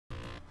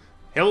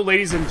Hello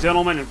ladies and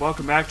gentlemen, and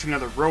welcome back to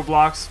another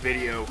Roblox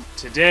video.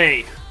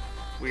 Today,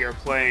 we are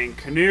playing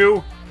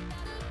Canoe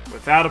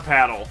without a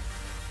paddle.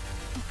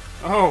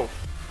 Oh!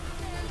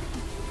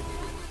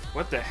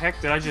 What the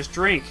heck did I just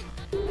drink?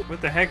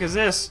 What the heck is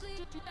this?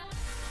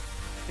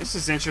 This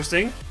is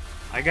interesting.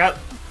 I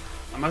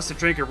must have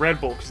drank a Red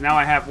Bull, because now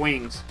I have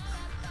wings.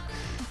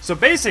 So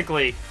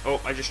basically...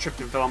 Oh, I just tripped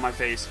and fell on my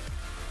face.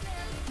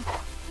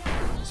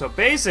 So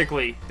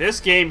basically, this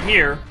game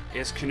here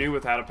is Canoe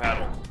without a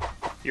paddle.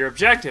 Your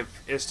objective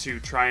is to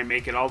try and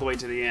make it all the way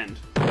to the end.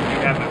 You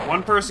have a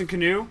one-person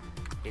canoe,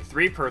 a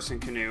three-person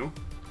canoe,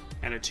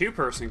 and a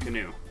two-person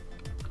canoe.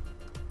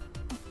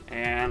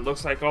 And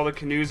looks like all the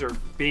canoes are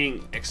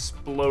being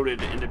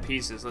exploded into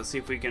pieces. Let's see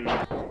if we can...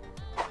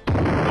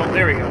 Oh,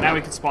 there we go. Now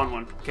we can spawn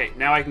one. Okay,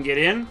 now I can get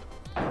in.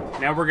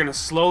 Now we're going to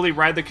slowly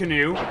ride the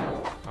canoe.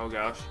 Oh,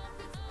 gosh.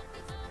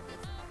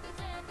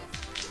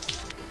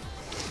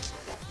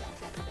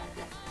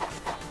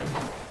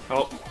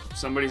 Oh.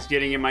 Somebody's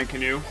getting in my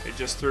canoe. It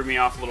just threw me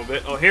off a little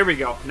bit. Oh, here we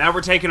go. Now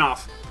we're taking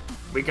off.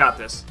 We got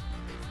this.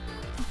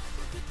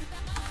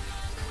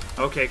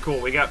 Okay, cool.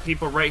 We got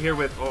people right here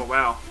with... Oh,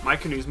 wow. My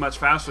canoe's much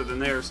faster than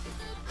theirs.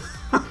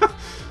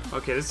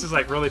 Okay, this is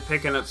like really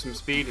picking up some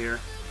speed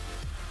here.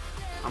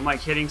 I'm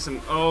like hitting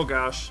some... Oh,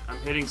 gosh. I'm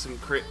hitting some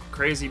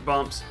crazy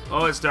bumps.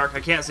 Oh, it's dark.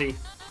 I can't see.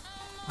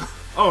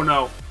 Oh,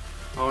 no.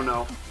 Oh,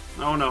 no.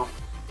 Oh, no.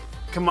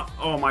 Come on.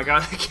 Oh, my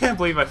God. I can't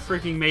believe I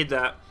freaking made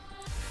that.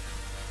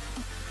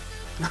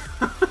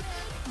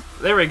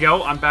 There we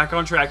go. I'm back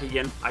on track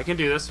again. I can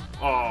do this.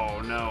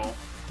 Oh, no.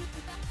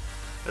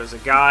 There's a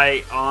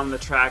guy on the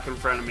track in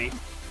front of me.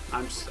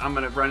 I'm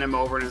going to run him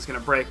over and it's going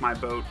to break my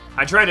boat.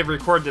 I tried to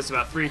record this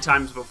about 3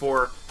 times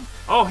before.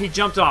 Oh, he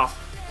jumped off.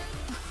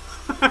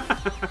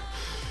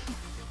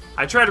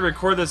 I tried to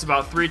record this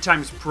about 3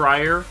 times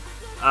prior,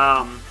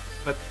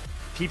 but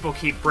people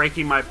keep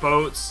breaking my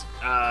boats.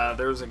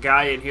 There's a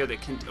guy in here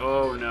that can...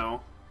 Oh,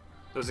 no.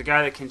 There's a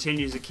guy that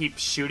continues to keep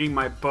shooting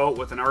my boat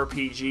with an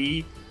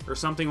RPG or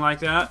something like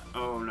that.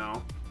 Oh,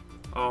 no.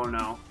 Oh,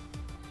 no.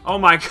 Oh,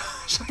 my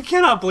gosh. I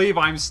cannot believe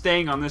I'm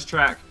staying on this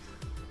track.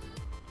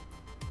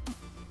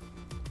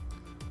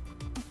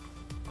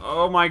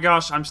 Oh, my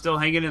gosh. I'm still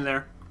hanging in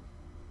there.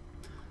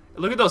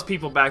 Look at those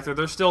people back there.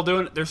 They're still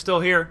doing it. They're still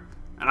here.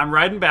 And I'm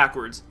riding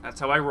backwards. That's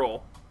how I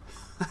roll.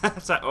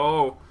 That's how,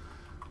 oh.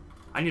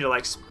 I need to,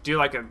 like, do,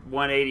 like, a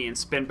 180 and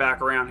spin back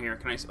around here.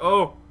 Can I...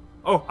 Oh.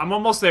 Oh, I'm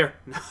almost there.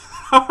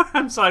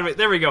 I'm sideways.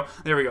 There we go.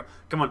 There we go.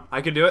 Come on.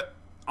 I can do it.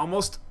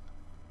 Almost.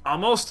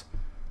 Almost.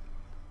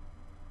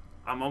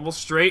 I'm almost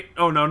straight.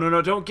 Oh, no, no,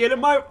 no. Don't get in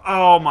my...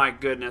 Oh, my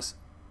goodness.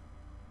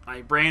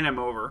 I ran him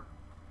over.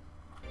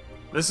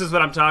 This is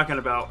what I'm talking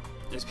about.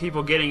 Is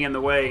people getting in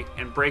the way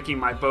and breaking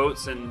my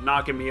boats and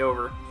knocking me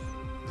over.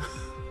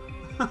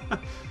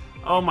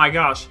 Oh, my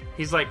gosh.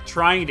 He's, like,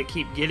 trying to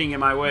keep getting in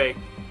my way.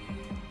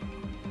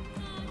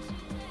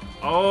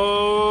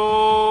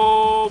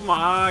 Oh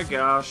my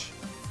gosh.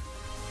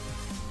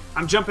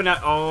 I'm jumping out.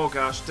 Oh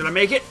gosh. Did I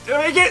make it? Did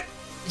I make it?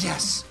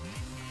 Yes.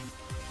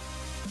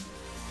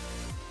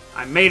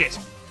 I made it.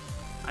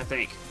 I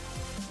think.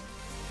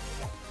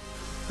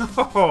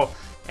 Oh,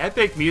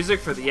 epic music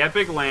for the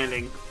epic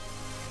landing.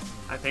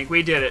 I think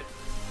we did it.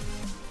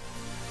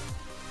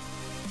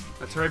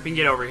 Let's hurry up and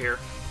get over here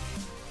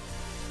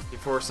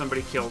before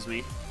somebody kills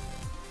me.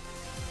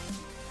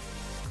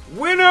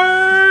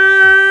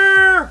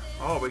 Winner!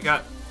 Oh, we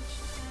got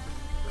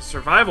a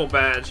survival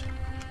badge.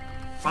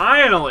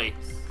 Finally!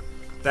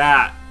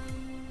 That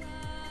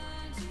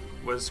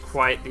was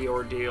quite the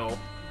ordeal,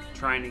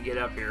 trying to get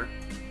up here.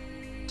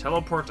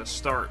 Teleport to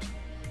start.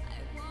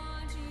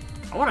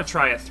 I want to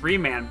try a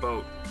 3-man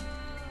boat.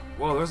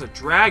 Whoa, there's a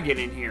dragon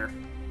in here.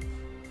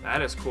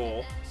 That is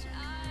cool.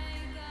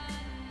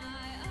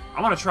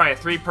 I want to try a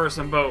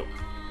 3-person boat.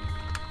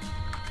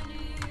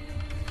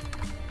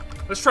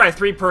 Let's try a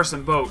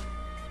 3-person boat.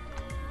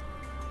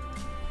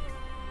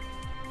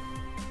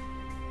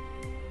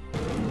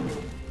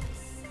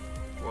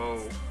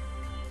 Whoa.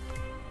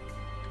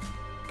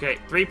 Okay,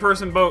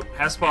 3-person boat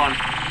has spawned.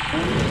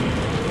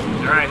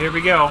 Alright, here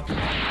we go.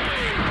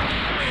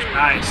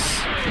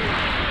 Nice.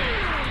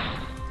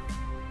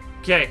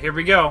 Okay, here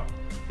we go.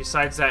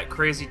 Besides that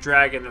crazy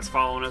dragon that's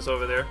following us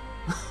over there.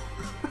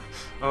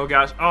 Oh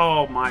gosh.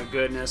 Oh my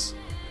goodness.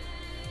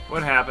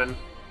 What happened?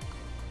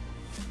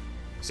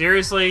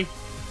 Seriously?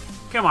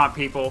 Come on,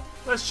 people.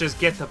 Let's just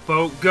get the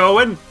boat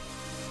going.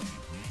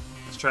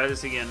 Let's try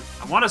this again.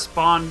 I want to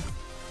spawn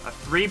a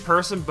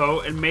 3-person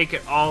boat and make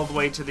it all the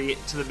way to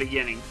the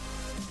beginning.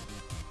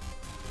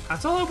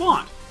 That's all I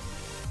want.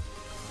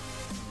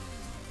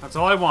 That's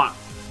all I want.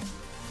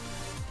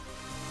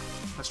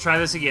 Let's try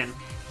this again.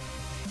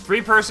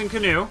 3-person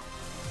canoe.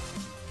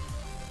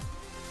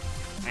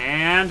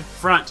 And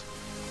front.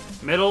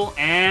 Middle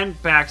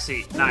and back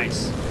seat.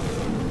 Nice.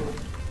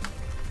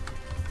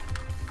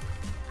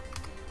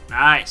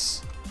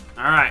 Nice.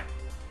 Alright.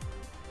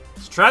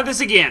 Let's try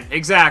this again.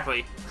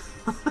 Exactly.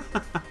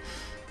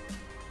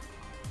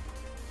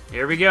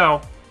 Here we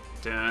go.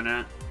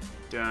 Dun-dun.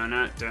 Dun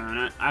it, dun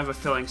it. I have a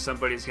feeling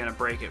somebody's gonna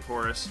break it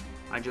for us.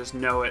 I just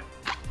know it.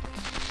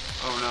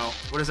 Oh no.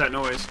 What is that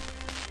noise?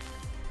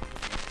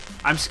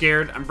 I'm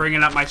scared. I'm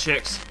bringing up my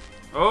chicks.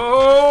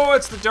 Oh,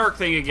 it's the dark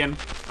thing again.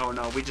 Oh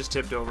no, we just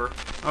tipped over.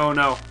 Oh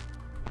no.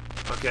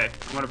 Okay,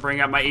 I'm gonna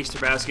bring out my Easter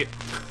basket.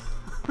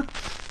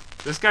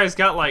 This guy's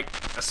got like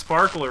a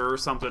sparkler or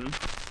something,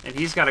 and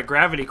he's got a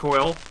gravity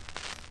coil.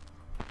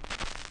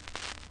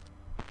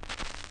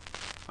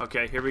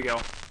 Okay, here we go.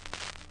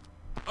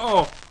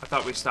 Oh, I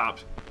thought we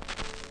stopped.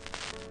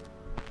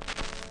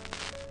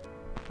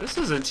 This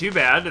isn't too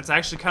bad. It's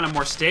actually kind of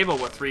more stable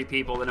with 3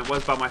 people than it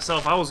was by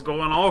myself. I was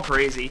going all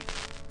crazy.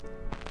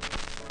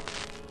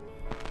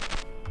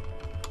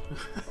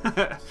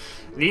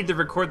 Need to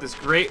record this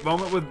great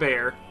moment with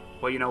Bear.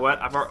 Well, you know what?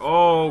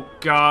 Oh,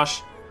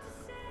 gosh.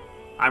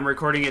 I'm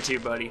recording it too,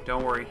 buddy.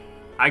 Don't worry.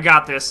 I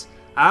got this.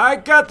 I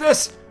got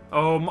this!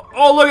 Oh,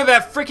 look at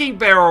that freaking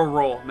barrel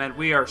roll. Man,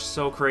 we are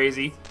so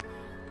crazy.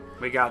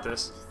 We got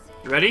this.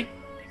 You ready?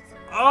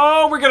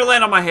 Oh, we're gonna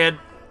land on my head.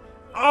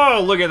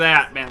 Oh, look at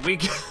that, man.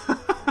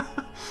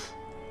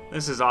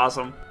 This is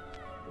awesome.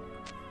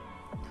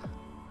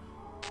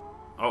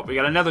 Oh, we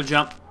got another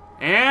jump.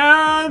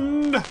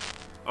 And...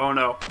 oh,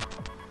 no.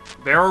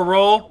 Barrel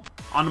roll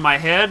onto my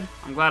head.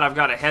 I'm glad I've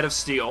got a head of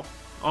steel.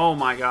 Oh,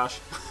 my gosh.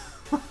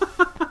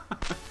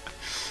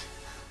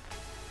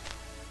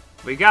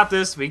 We got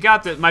this. We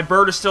got this. My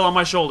bird is still on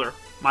my shoulder.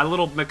 My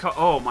little...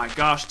 oh, my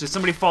gosh. Did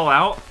somebody fall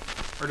out?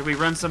 Or did we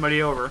run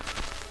somebody over?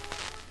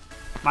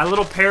 My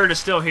little parrot is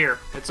still here.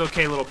 It's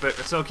okay,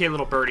 it's okay,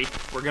 little birdie.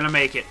 We're gonna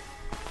make it.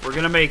 We're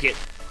gonna make it.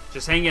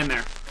 Just hang in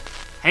there.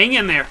 Hang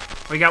in there.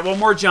 We got one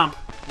more jump.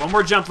 One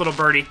more jump, little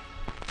birdie.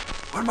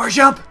 One more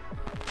jump.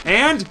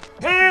 And...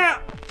 yeah!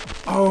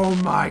 Oh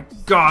my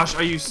gosh,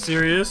 are you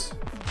serious?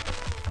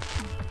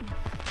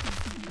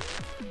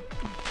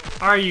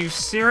 Are you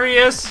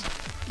serious?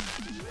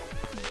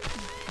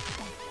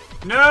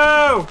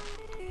 No!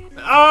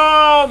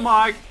 Oh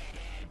my...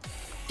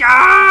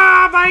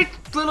 ah, my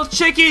little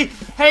chickie!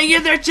 Hang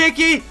in there,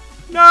 chickie!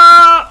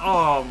 No!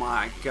 Oh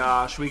my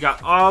gosh, we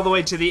got all the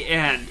way to the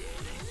end.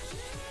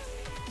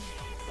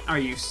 Are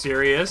you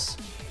serious?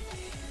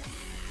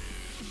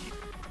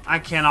 I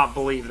cannot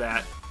believe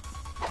that.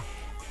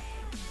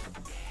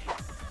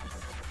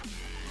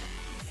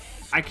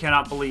 I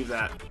cannot believe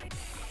that.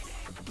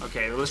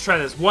 Okay, let's try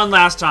this one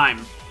last time.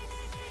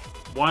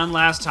 One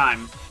last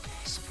time.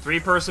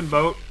 3-person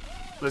boat.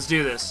 Let's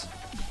do this.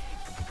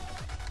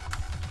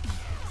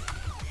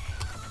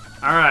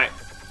 Alright.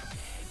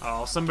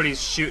 Oh,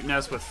 somebody's shooting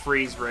us with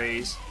freeze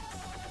rays.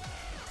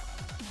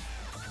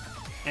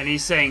 And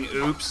he's saying,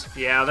 oops.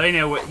 Yeah, they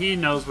know what he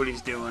knows what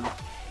he's doing.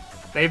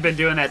 They've been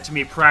doing that to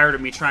me prior to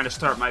me trying to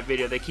start my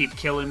video. They keep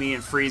killing me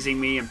and freezing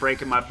me and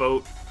breaking my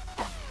boat.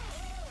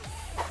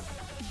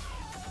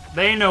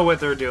 They know what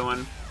they're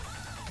doing.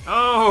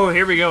 Oh,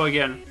 here we go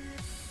again.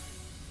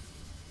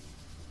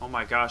 Oh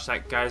my gosh,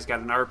 that guy's got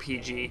an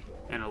RPG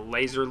and a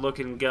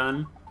laser-looking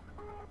gun.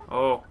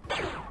 Oh.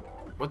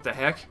 What the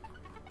heck?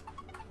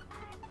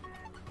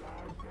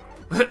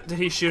 Did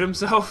he shoot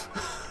himself?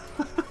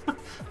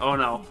 Oh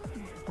no.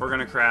 We're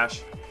gonna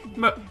crash.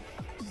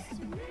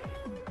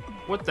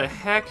 What the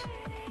heck?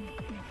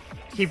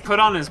 He put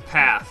on his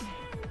path.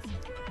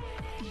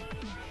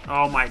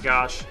 Oh my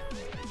gosh.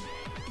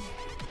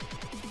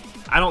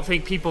 I don't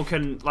think people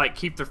can, like,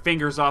 keep their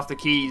fingers off the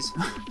keys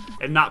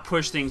and not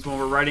push things when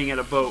we're riding in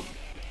a boat.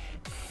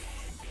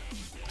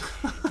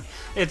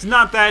 It's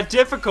not that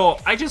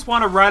difficult. I just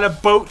want to ride a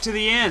boat to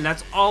the end.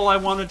 That's all I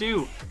want to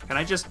do. Can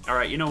I just...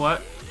 alright, you know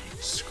what?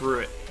 Screw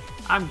it.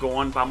 I'm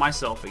going by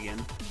myself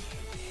again.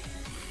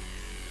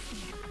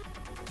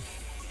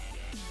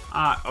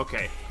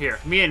 Okay. Here.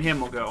 Me and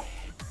him will go.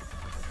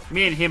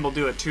 Me and him will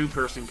do a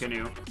 2-person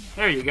canoe.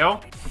 There you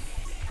go.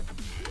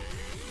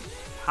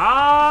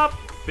 Hop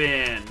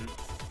in.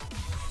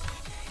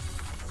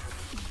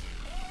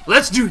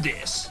 Let's do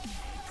this.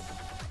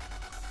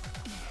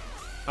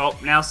 Oh,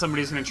 now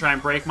somebody's going to try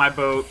and break my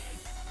boat.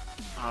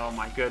 Oh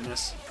my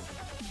goodness.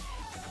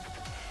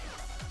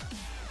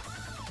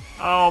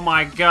 Oh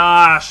my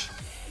gosh.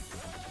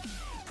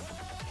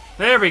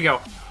 There we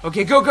go.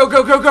 Okay, go, go,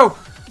 go, go, go.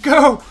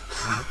 Go.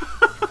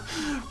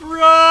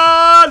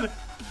 Run.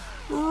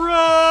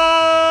 Run.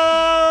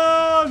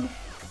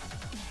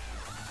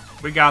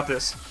 We got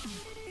this.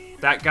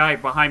 That guy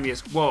behind me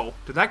is... whoa.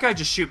 Did that guy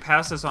just shoot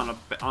past us on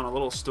a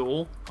little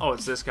stool? Oh,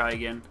 it's this guy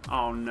again.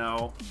 Oh,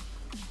 no.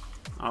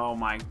 Oh,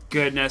 my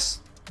goodness.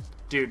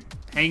 Dude,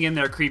 hang in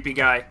there, creepy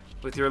guy.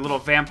 With your little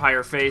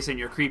vampire face and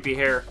your creepy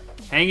hair.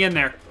 Hang in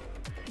there.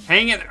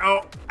 Hang in there.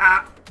 Oh,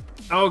 ah.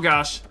 Oh,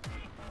 gosh.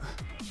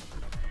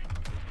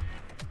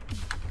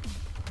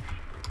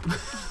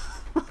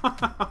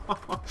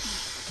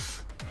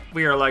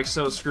 We are, like,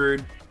 so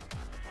screwed.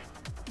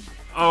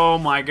 Oh,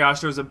 my gosh.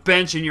 There's a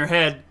bench in your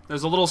head.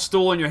 There's a little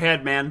stool in your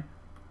head, man.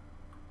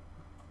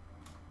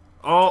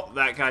 Oh,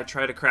 that guy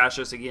tried to crash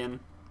us again.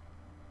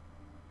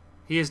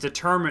 He is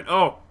determined.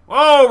 Oh,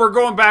 oh, we're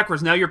going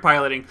backwards. Now you're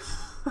piloting.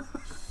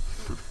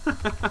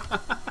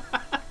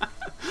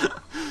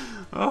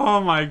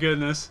 Oh my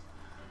goodness.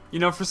 You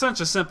know, for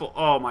such a simple...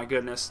 Oh my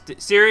goodness.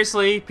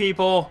 Seriously,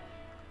 people?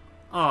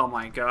 Oh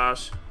my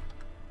gosh.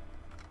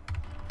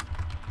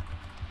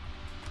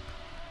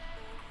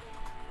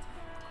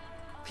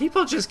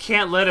 People just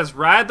can't let us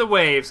ride the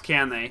waves,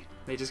 can they?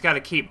 They just gotta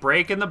keep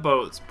breaking the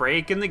boats,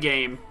 breaking the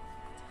game.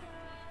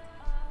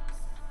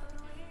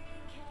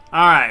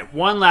 Alright,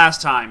 one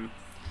last time.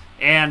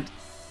 And,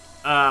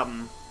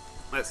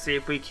 let's see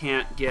if we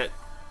can't get...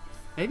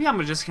 Maybe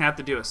I'm just gonna have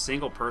to do a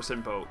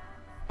single-person boat.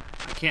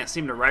 I can't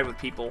seem to ride with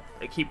people.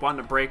 They keep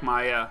wanting to break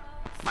my,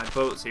 my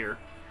boats here.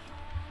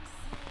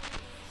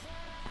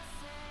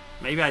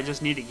 Maybe I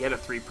just need to get a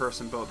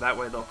 3-person boat. That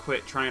way they'll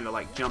quit trying to,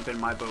 like, jump in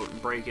my boat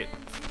and break it.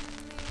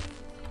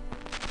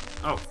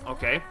 Oh,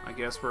 okay. I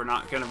guess we're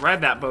not gonna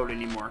ride that boat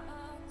anymore.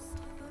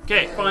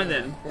 Okay, fine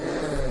then.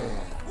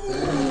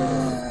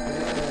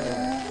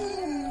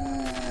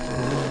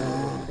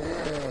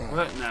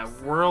 What in the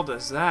world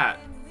is that?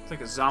 It's like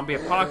a zombie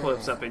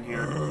apocalypse up in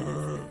here.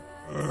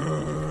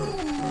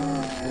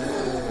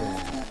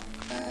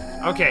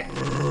 Okay.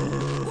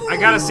 I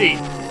gotta see.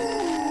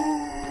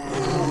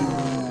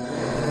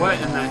 What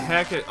in the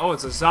heck? Oh,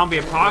 it's a zombie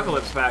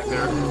apocalypse back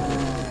there.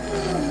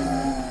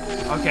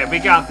 Okay, we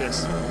got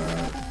this.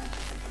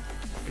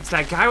 It's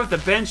that guy with the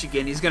bench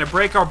again. He's gonna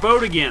break our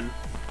boat again.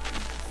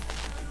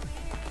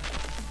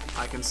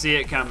 I can see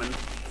it coming.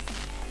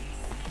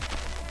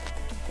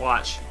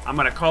 Watch. I'm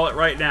gonna call it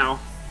right now.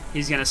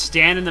 He's gonna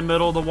stand in the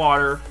middle of the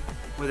water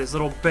with his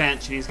little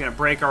bench and he's gonna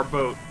break our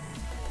boat.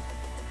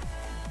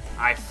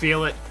 I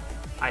feel it.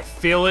 I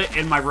feel it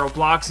in my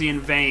Robloxian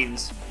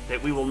veins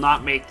that we will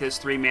not make this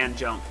 3-man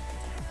jump.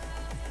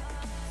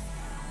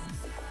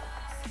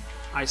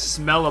 I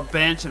smell a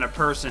bench and a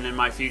person in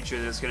my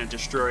future that's gonna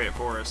destroy it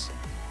for us.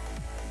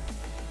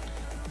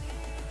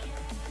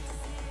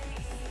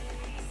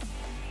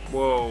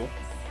 Whoa.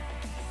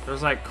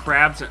 There's like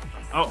crabs and...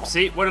 Oh,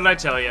 see? What did I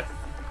tell you?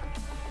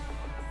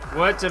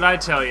 What did I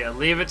tell you?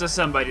 Leave it to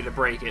somebody to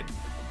break it.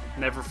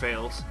 Never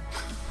fails.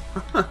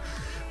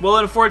 Well,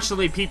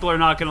 unfortunately, people are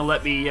not going to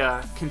let me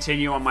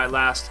continue on my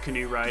last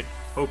canoe ride.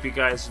 Hope you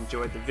guys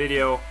enjoyed the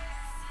video.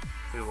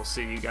 We will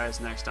see you guys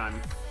next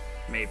time.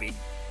 Maybe.